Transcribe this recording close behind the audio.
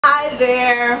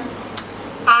there.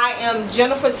 I am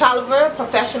Jennifer Tolliver,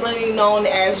 professionally known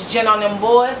as Jen on them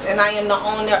boards, and I am the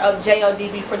owner of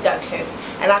JODB Productions.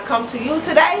 And I come to you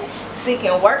today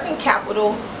seeking working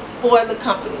capital for the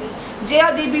company.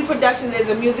 JODB Productions is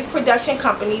a music production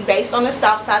company based on the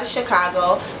south side of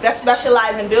Chicago that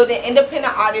specializes in building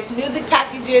independent artists' music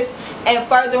packages and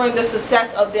furthering the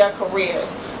success of their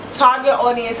careers. Target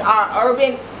audience are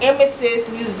urban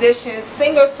MCs, musicians,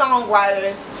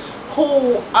 singer-songwriters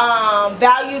who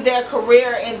value their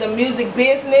career in the music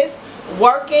business,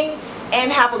 working, and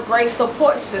have a great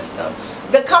support system.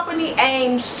 The company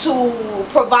aims to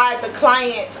provide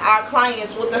our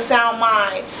clients with a sound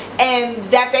mind, and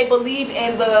that they believe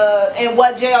in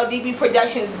what JODB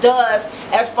Productions does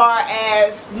as far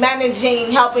as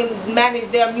helping manage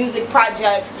their music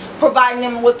projects, providing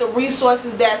them with the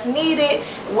resources that's needed,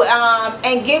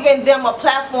 and giving them a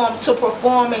platform to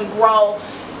perform and grow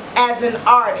as an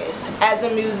artist, as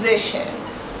a musician.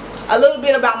 A little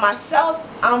bit about myself.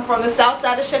 I'm from the south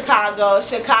side of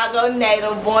Chicago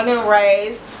native, born and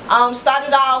raised.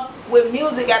 Started off with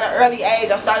music at an early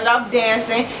age. I started off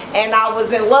dancing, and I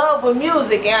was in love with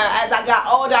music, and as I got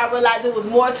older I realized it was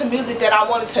more to music that I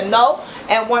wanted to know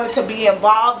and wanted to be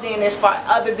involved in as far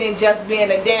other than just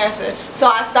being a dancer. So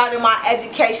I started my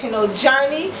educational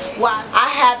journey where I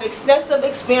have extensive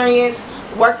experience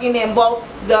working in both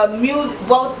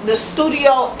the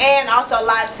studio and also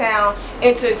live sound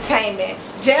entertainment.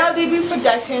 JODB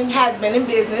Production has been in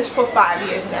business for 5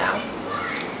 years now.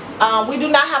 We do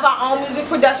not have our own music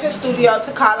production studio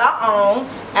to call our own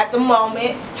at the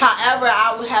moment. However,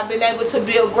 I have been able to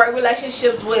build great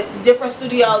relationships with different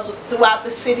studios throughout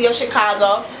the city of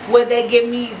Chicago, where they give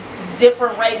me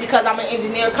different rate because I'm an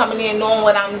engineer coming in knowing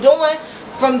what I'm doing.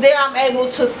 From there, I'm able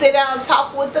to sit down and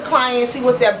talk with the client, see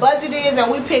what their budget is,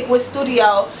 and we pick which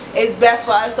studio is best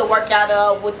for us to work out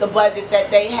of with the budget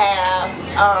that they have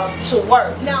to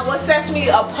work. Now, what sets me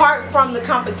apart from the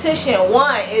competition,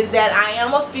 one, is that I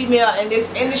am a female in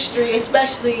this industry,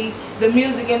 especially the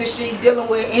music industry. Dealing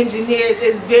with engineers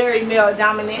is very male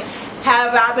dominant.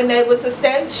 However, I've been able to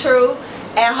stand true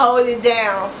and hold it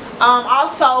down.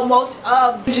 Also, most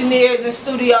of engineers and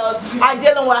studios are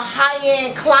dealing with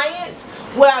high-end clients,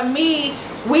 where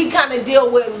we kind of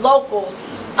deal with locals,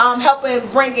 helping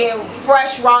bring in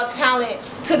fresh raw talent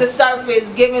to the surface,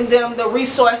 giving them the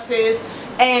resources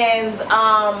and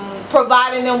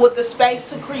providing them with the space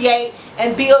to create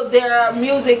and build their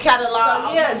music catalog.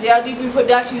 So yeah, JODB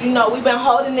Productions, you know, we've been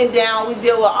holding it down. We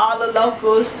deal with all the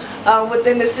locals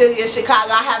within the city of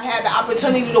Chicago. I have had the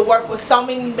opportunity to work with so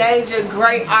many major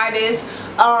great artists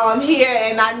here,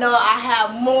 and I know I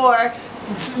have more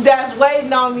that's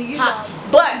waiting on me, you know.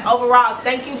 But overall,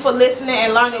 thank you for listening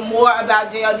and learning more about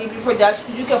JODB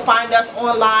Productions. You can find us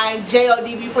online,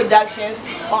 JODB Productions,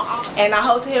 and I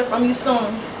hope to hear from you soon.